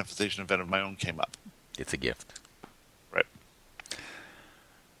this manifestation event of my own came up. It's a gift. Right.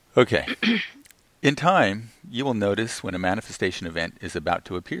 Okay. In time, you will notice when a manifestation event is about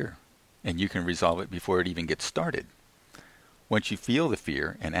to appear, and you can resolve it before it even gets started. Once you feel the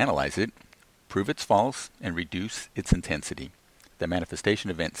fear and analyze it, prove it's false and reduce its intensity, the manifestation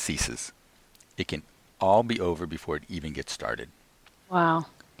event ceases. It can all be over before it even gets started. Wow.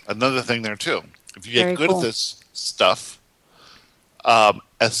 Another thing there, too. If you get good at this stuff,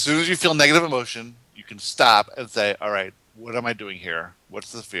 as soon as you feel negative emotion, you can stop and say, all right, what am I doing here?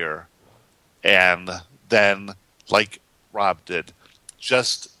 What's the fear? And then, like Rob did,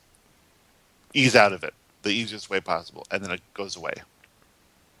 just ease out of it the easiest way possible, and then it goes away.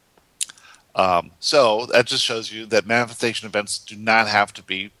 So that just shows you that manifestation events do not have to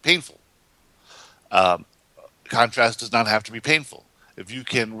be painful. Contrast does not have to be painful. If you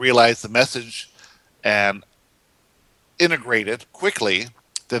can realize the message and integrate it quickly,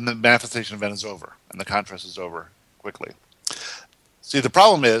 then the manifestation event is over, and the contrast is over quickly. See, the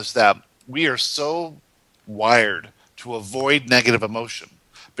problem is that we are so wired to avoid negative emotion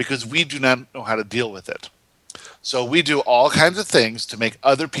because we do not know how to deal with it. So we do all kinds of things to make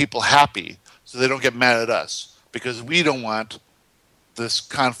other people happy so they don't get mad at us because we don't want this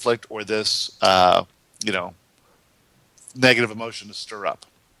conflict or this, negative emotion to stir up.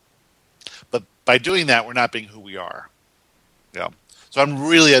 But by doing that, we're not being who we are. Yeah. So I'm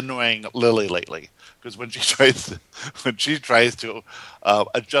really annoying Lily lately because when she tries to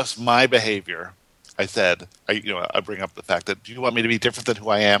adjust my behavior, I bring up the fact that, do you want me to be different than who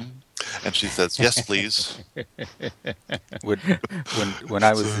I am? And she says, yes, please. When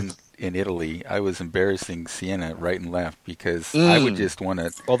I was in Italy, I was embarrassing Sienna right and left because I would just want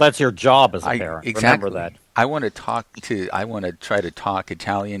to. Well, that's your job as a parent. Exactly. Remember that. I want to try to talk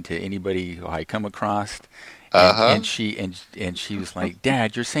Italian to anybody who I come across. And she was like,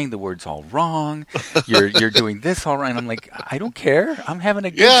 Dad, you're saying the words all wrong. You're doing this all right. And I'm like, I don't care. I'm having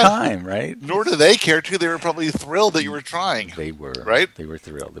a good time, right? Nor do they care too. They were probably thrilled that you were trying. They were, right? They were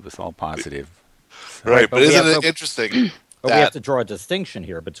thrilled. It was all positive. So. Right, but isn't it interesting? But we have to draw a distinction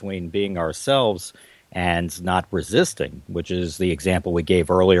here between being ourselves and not resisting, which is the example we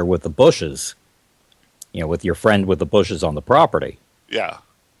gave earlier with the bushes. With your friend with the bushes on the property. Yeah.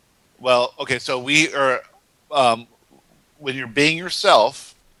 Well, okay, so we are. When you're being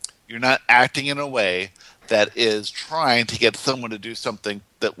yourself, you're not acting in a way that is trying to get someone to do something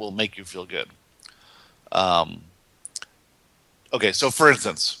that will make you feel good. Okay, so for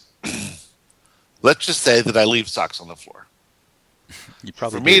instance, let's just say that I leave socks on the floor. You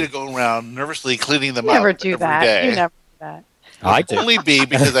probably for me to go around nervously cleaning them up every day. You never do that. I do. Only be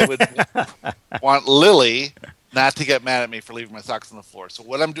because I would want Lily not to get mad at me for leaving my socks on the floor. So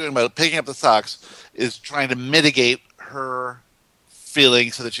what I'm doing by picking up the socks is trying to mitigate her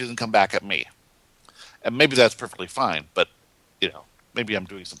feelings so that she doesn't come back at me. And maybe that's perfectly fine, but, maybe I'm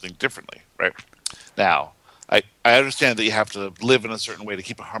doing something differently, right? Now, I understand that you have to live in a certain way to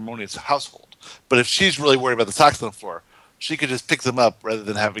keep a harmonious household. But if she's really worried about the socks on the floor, she could just pick them up rather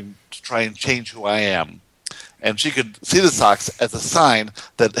than having to try and change who I am. And she could see the socks as a sign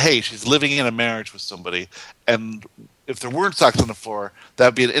that, hey, she's living in a marriage with somebody. And if there weren't socks on the floor, that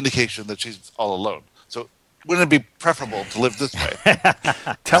would be an indication that she's all alone. So wouldn't it be preferable to live this way?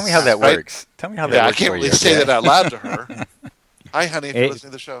 Tell me how that works. Tell me how that works. I can't really say that out loud to her. Hi, honey, if you're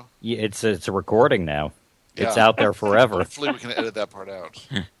listening to the show. Yeah, it's a recording now. Yeah. It's out there forever. Hopefully we can edit that part out.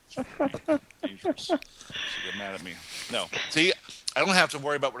 Dangerous. She'll get mad at me. No. See, I don't have to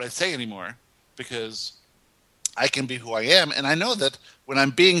worry about what I say anymore because I can be who I am, and I know that when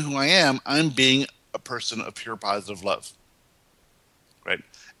I'm being who I am, I'm being a person of pure positive love. Right?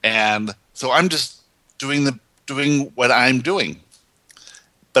 And so I'm just doing what I'm doing.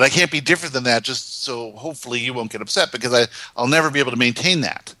 But I can't be different than that just so hopefully you won't get upset because I'll never be able to maintain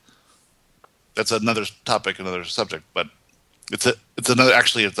that. That's another topic, another subject, but it's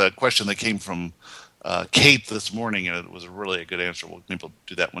a question that came from Kate this morning, and it was really a good answer. We'll maybe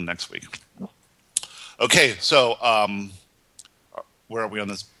do that one next week. Okay, so where are we on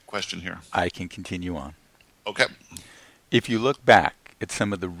this question here? I can continue on. Okay. If you look back at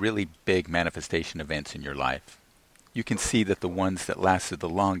some of the really big manifestation events in your life, you can see that the ones that lasted the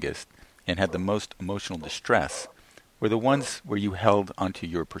longest and had the most emotional distress were the ones where you held onto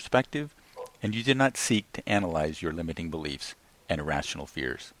your perspective and you did not seek to analyze your limiting beliefs and irrational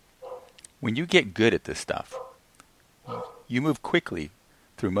fears. When you get good at this stuff, you move quickly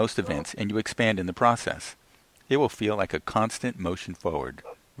through most events and you expand in the process. It will feel like a constant motion forward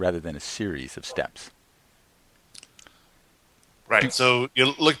rather than a series of steps. Right. So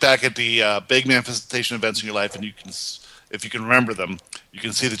you look back at the big manifestation events in your life, and if you can remember them, you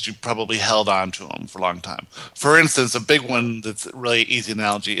can see that you probably held on to them for a long time. For instance, a big one that's a really easy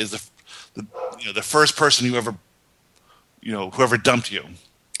analogy is the first person whoever dumped you.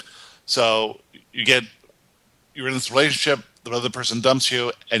 So you're in this relationship, the other person dumps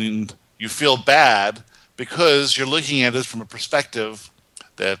you, and you feel bad because you're looking at it from a perspective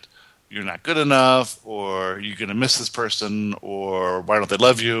that you're not good enough, or you're going to miss this person, or why don't they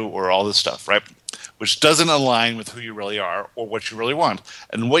love you, or all this stuff, right? Which doesn't align with who you really are or what you really want.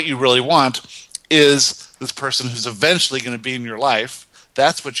 And what you really want is this person who's eventually going to be in your life.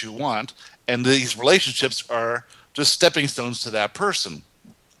 That's what you want. And these relationships are just stepping stones to that person.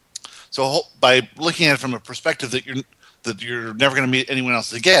 So by looking at it from a perspective that you're never going to meet anyone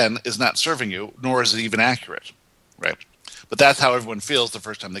else again is not serving you, nor is it even accurate, right? But that's how everyone feels the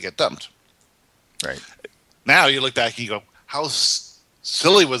first time they get dumped. Right. Now you look back and you go, how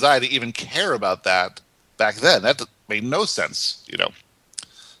silly was I to even care about that back then? That made no sense,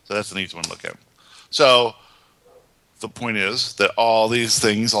 So that's an easy one to look at. So the point is that all these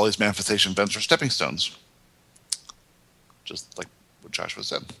things, all these manifestation events are stepping stones. Just like what Joshua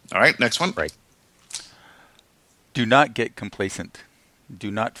said. All right, next one. Right. Do not get complacent.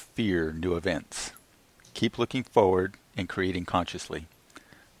 Do not fear new events. Keep looking forward and creating consciously.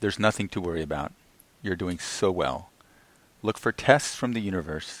 There's nothing to worry about. You're doing so well. Look for tests from the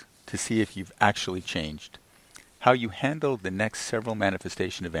universe to see if you've actually changed. How you handle the next several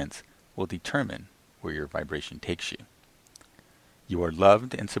manifestation events will determine where your vibration takes you. You are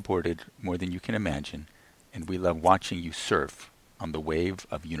loved and supported more than you can imagine, and we love watching you surf on the wave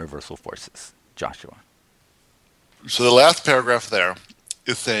of universal forces. Joshua. So the last paragraph there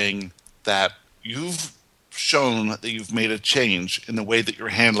is saying that you've shown that you've made a change in the way that you're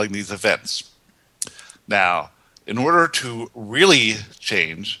handling these events. Now, in order to really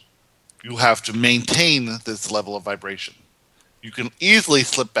change, you have to maintain this level of vibration. You can easily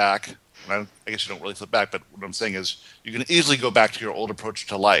slip back. I guess you don't really slip back, but what I'm saying is you can easily go back to your old approach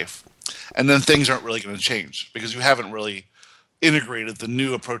to life, and then things aren't really going to change because you haven't really integrated the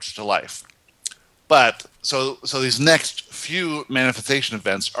new approach to life. But so these next few manifestation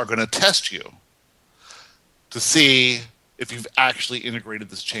events are going to test you to see if you've actually integrated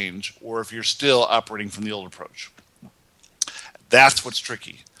this change or if you're still operating from the old approach. That's what's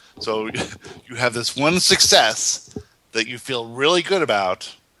tricky. So you have this one success that you feel really good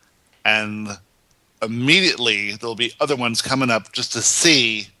about, and immediately there'll be other ones coming up just to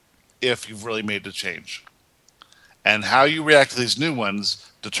see if you've really made the change. And how you react to these new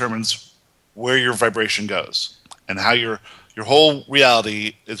ones determines where your vibration goes, and how your whole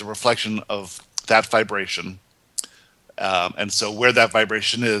reality is a reflection of that vibration. And so where that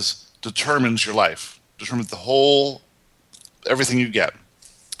vibration is determines your life, determines everything you get.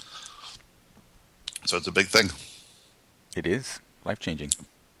 So it's a big thing. It is life-changing.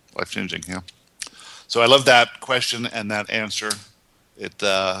 Life-changing, yeah. So I love that question and that answer. It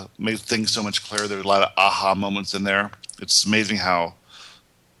made things so much clearer. There were a lot of aha moments in there. It's amazing how,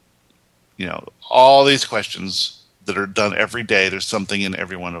 all these questions that are done every day, there's something in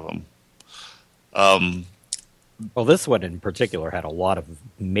every one of them. Well, this one in particular had a lot of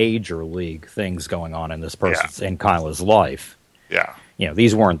major league things going on in this person's, in Kyla's life. Yeah.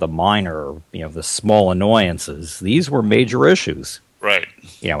 These weren't the minor, the small annoyances. These were major issues. Right.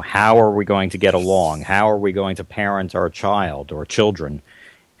 How are we going to get along? How are we going to parent our child or children?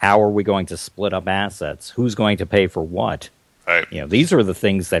 How are we going to split up assets? Who's going to pay for what? Right. These are the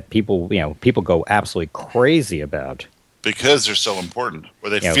things that people go absolutely crazy about. Because they're so important,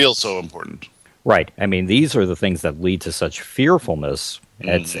 or they feel so important. Right. I mean, these are the things that lead to such fearfulness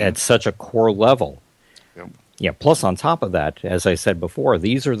at such a core level. Yep. Plus on top of that, as I said before,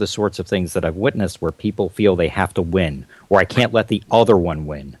 these are the sorts of things that I've witnessed where people feel they have to win, or I can't let the other one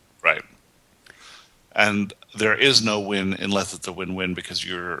win. Right. And there is no win unless it's a win-win, because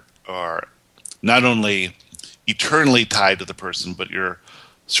you are not only eternally tied to the person, but you're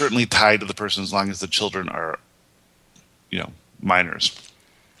certainly tied to the person as long as the children are, minors.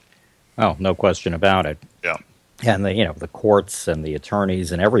 Oh, no question about it. Yeah. And the courts and the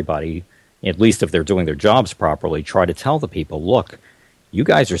attorneys and everybody, at least if they're doing their jobs properly, try to tell the people, look, you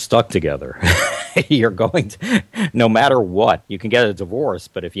guys are stuck together. You're going to, no matter what, you can get a divorce,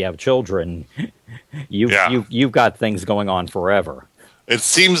 but if you have children, you've got things going on forever. It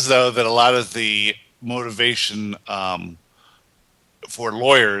seems, though, that a lot of the motivation for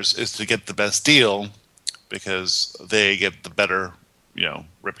lawyers is to get the best deal, because they get the better,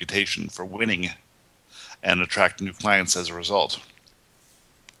 reputation for winning and attract new clients as a result.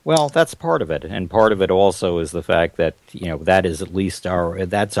 Well, that's part of it, and part of it also is the fact that that is at least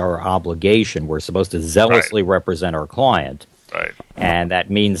that's our obligation. We're supposed to zealously represent our client, right? And that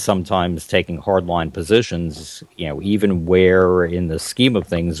means sometimes taking hardline positions, even where in the scheme of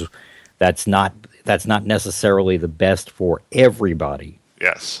things, that's not necessarily the best for everybody.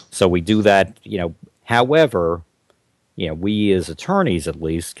 Yes. So we do that, However, we as attorneys at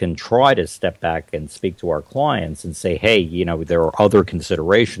least can try to step back and speak to our clients and say, hey, there are other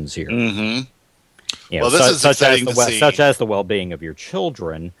considerations here. Mm-hmm. Well, this is exciting to see. Such as the well-being of your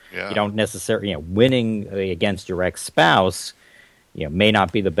children. Yeah. You don't necessarily, winning against your ex-spouse, may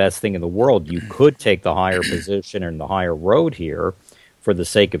not be the best thing in the world. You could take the higher position and the higher road here for the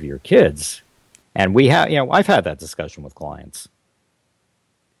sake of your kids. And we have, I've had that discussion with clients.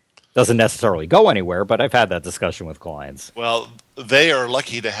 Doesn't necessarily go anywhere, but I've had that discussion with clients. Well, they are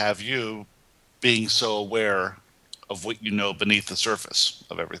lucky to have you being so aware of what you know beneath the surface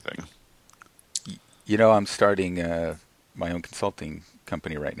of everything. I'm starting my own consulting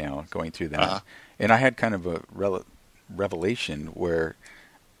company right now, going through that. And I had kind of a revelation where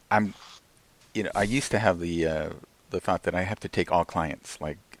I used to have the thought that I have to take all clients.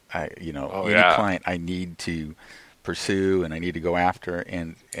 Like, any client I need to pursue and I need to go after,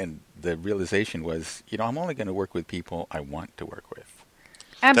 and the realization was, I'm only going to work with people I want to work with.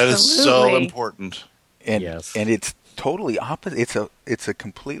 Absolutely. That is so important. And and it's totally opposite. It's a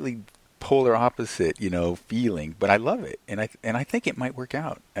completely polar opposite, feeling, but I love it, and I think it might work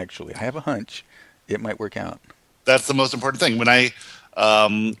out. Actually, I have a hunch it might work out. That's the most important thing. When I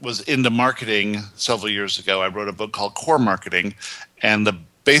was into marketing several years ago, I wrote a book called Core Marketing, and the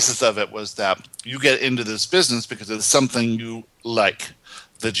basis of it was that you get into this business because it's something you like,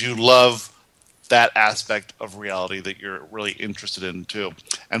 that you love that aspect of reality that you're really interested in too.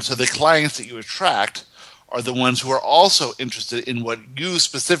 And so the clients that you attract are the ones who are also interested in what you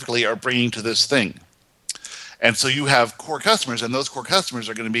specifically are bringing to this thing. And so you have core customers, and those core customers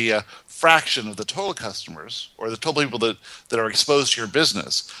are going to be a fraction of the total customers, or the total people that are exposed to your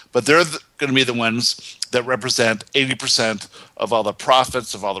business. But they're going to be the ones that represent 80% of all the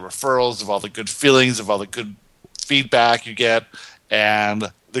profits, of all the referrals, of all the good feelings, of all the good feedback you get, and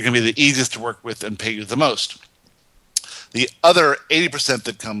they're going to be the easiest to work with and pay you the most. The other 80%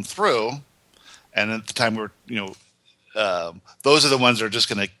 that come through, and at the time those are the ones that are just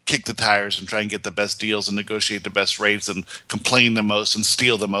going to kick the tires and try and get the best deals and negotiate the best rates and complain the most and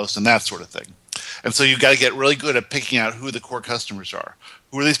steal the most and that sort of thing. And so you've got to get really good at picking out who the core customers are.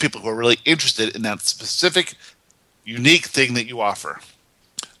 Who are these people who are really interested in that specific, unique thing that you offer?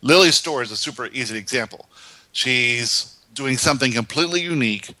 Lily's store is a super easy example. She's doing something completely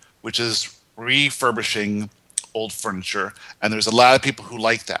unique, which is refurbishing old furniture, and there's a lot of people who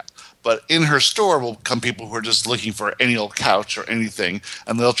like that. But in her store will come people who are just looking for any old couch or anything,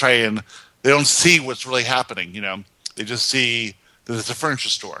 and they'll try and they don't see what's really happening. They just see that it's a furniture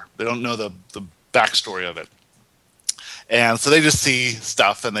store. They don't know the backstory of it. And so they just see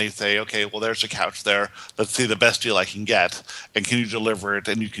stuff and they say, okay, well, there's a couch there. Let's see the best deal I can get. And can you deliver it?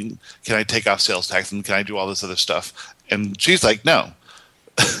 And can I take off sales tax? And can I do all this other stuff? And she's like, no,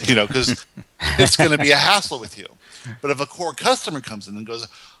 because it's going to be a hassle with you. But if a core customer comes in and goes,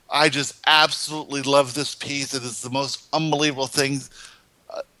 I just absolutely love this piece. It is the most unbelievable thing.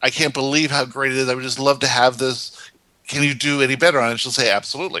 I can't believe how great it is. I would just love to have this. Can you do any better on it? She'll say,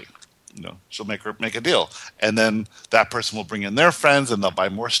 absolutely. She'll make a deal. And then that person will bring in their friends and they'll buy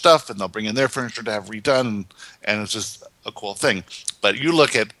more stuff and they'll bring in their furniture to have redone. And it's just a cool thing. But you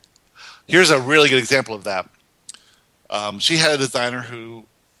look at, here's a really good example of that. She had a designer who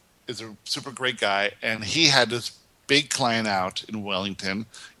is a super great guy, and he had this big client out in Wellington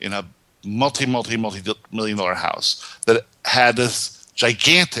in a multi-million dollar house that had this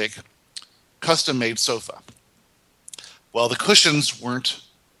gigantic custom-made sofa. Well, the cushions weren't,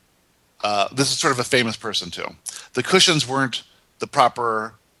 this is sort of a famous person too. The cushions weren't the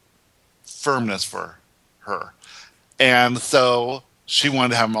proper firmness for her. And so she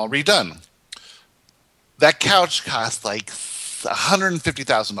wanted to have them all redone. That couch cost like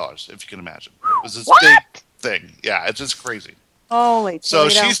 $150,000, if you can imagine. It was this big thing. Yeah, it's just crazy. Holy so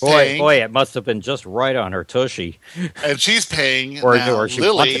she's paying. Boy, it must have been just right on her tushy. And she's paying or she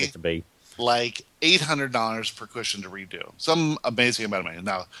Lily wanted it to be. Like $800 per cushion to redo. Some amazing amount of money.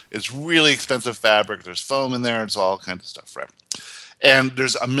 Now, it's really expensive fabric. There's foam in there. It's all kinds of stuff, right? And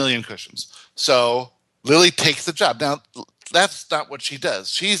there's a million cushions. So Lily takes the job. Now, that's not what she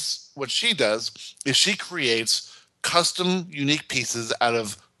does. What she does is she creates custom, unique pieces out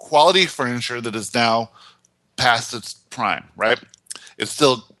of quality furniture that is now past its prime, right? It's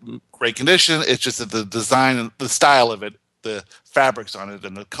still great condition. It's just that the design and the style of it, the fabrics on it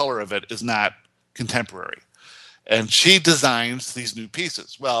and the color of it is not contemporary. And she designs these new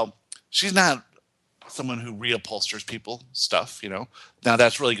pieces. Well, she's not someone who reupholsters people stuff, Now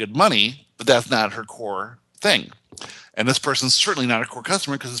that's really good money, but that's not her core thing. And this person's certainly not a core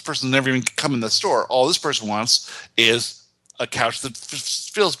customer because this person never even come in the store. All this person wants is a couch that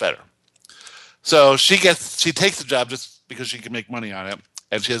feels better. So she takes the job just because she can make money on it.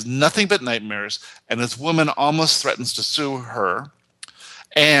 And she has nothing but nightmares. And this woman almost threatens to sue her.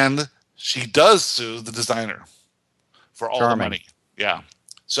 And she does sue the designer for all the money. Yeah.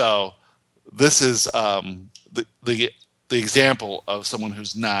 So this is the example of someone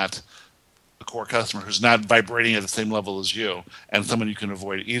who's not a core customer, who's not vibrating at the same level as you, and someone you can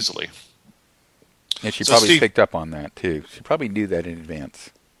avoid easily. And she probably picked up on that, too. She probably knew that in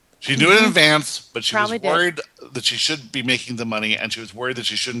advance. She knew it in advance, but she was worried that she should be making the money, and she was worried that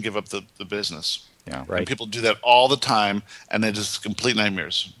she shouldn't give up the business. Yeah, right. And people do that all the time, and they're just complete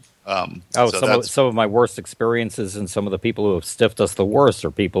nightmares. Some of my worst experiences and some of the people who have stiffed us the worst are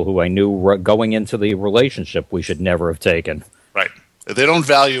people who I knew going into the relationship we should never have taken. Right. If they don't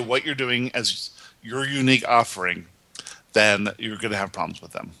value what you're doing as your unique offering, then you're going to have problems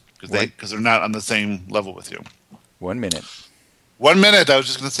with them because they're not on the same level with you. 1 minute. 1 minute. I was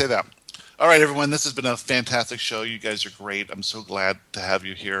just going to say that. All right, everyone. This has been a fantastic show. You guys are great. I'm so glad to have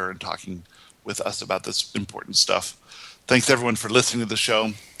you here and talking with us about this important stuff. Thanks, everyone, for listening to the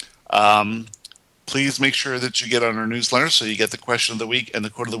show. Please make sure that you get on our newsletter so you get the question of the week and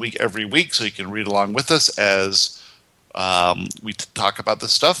the quote of the week every week so you can read along with us as we talk about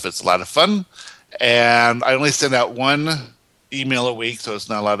this stuff. It's a lot of fun. And I only send out one email a week, so it's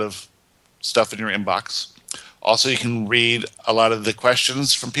not a lot of stuff in your inbox. Also, you can read a lot of the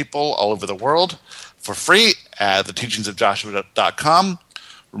questions from people all over the world for free at theteachingsofjoshua.com.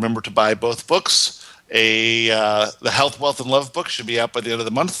 Remember to buy both books. The Health, Wealth, and Love book should be out by the end of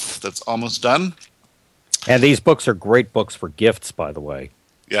the month. That's almost done. And these books are great books for gifts, by the way.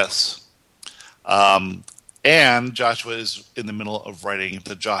 Yes. And Joshua is in the middle of writing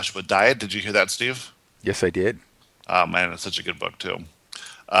the Joshua Diet. Did you hear that, Steve? Yes, I did. Oh, man, it's such a good book, too.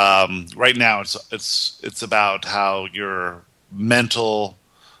 Right now, it's about how your mental,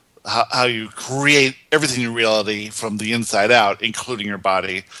 how you create everything in reality from the inside out, including your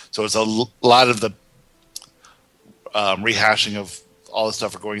body. So it's a lot of the rehashing of all the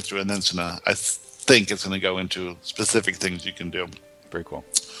stuff we're going through, and then I think it's going to go into specific things you can do. Very cool.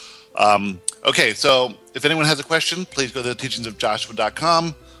 Okay, so if anyone has a question, please go to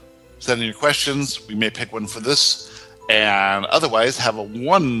theteachingsofjoshua.com. Send in your questions. We may pick one for this. And otherwise, have a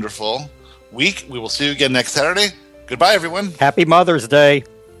wonderful week. We will see you again next Saturday. Goodbye, everyone. Happy Mother's Day.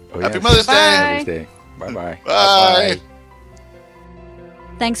 Happy Mother's Day. Mother's Day. Bye-bye. Bye.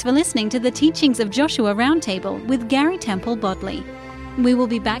 Thanks for listening to the Teachings of Joshua Roundtable with Gary Temple Bodley. We will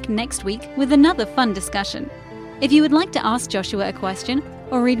be back next week with another fun discussion. If you would like to ask Joshua a question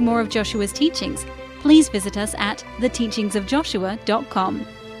or read more of Joshua's teachings, please visit us at theteachingsofjoshua.com.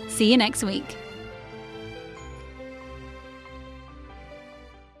 See you next week.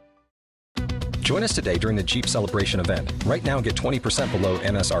 Join us today during the Jeep Celebration event. Right now, get 20% below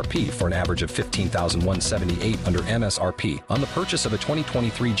MSRP for an average of $15,178 under MSRP on the purchase of a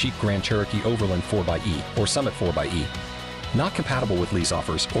 2023 Jeep Grand Cherokee Overland 4xE or Summit 4xE. Not compatible with lease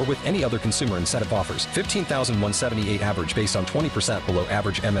offers or with any other consumer incentive offers. $15,178 average based on 20% below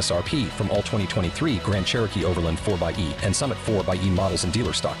average MSRP from all 2023 Grand Cherokee Overland 4xE and Summit 4xE models in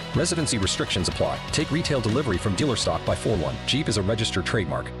dealer stock. Residency restrictions apply. Take retail delivery from dealer stock by 4/1. Jeep is a registered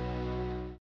trademark.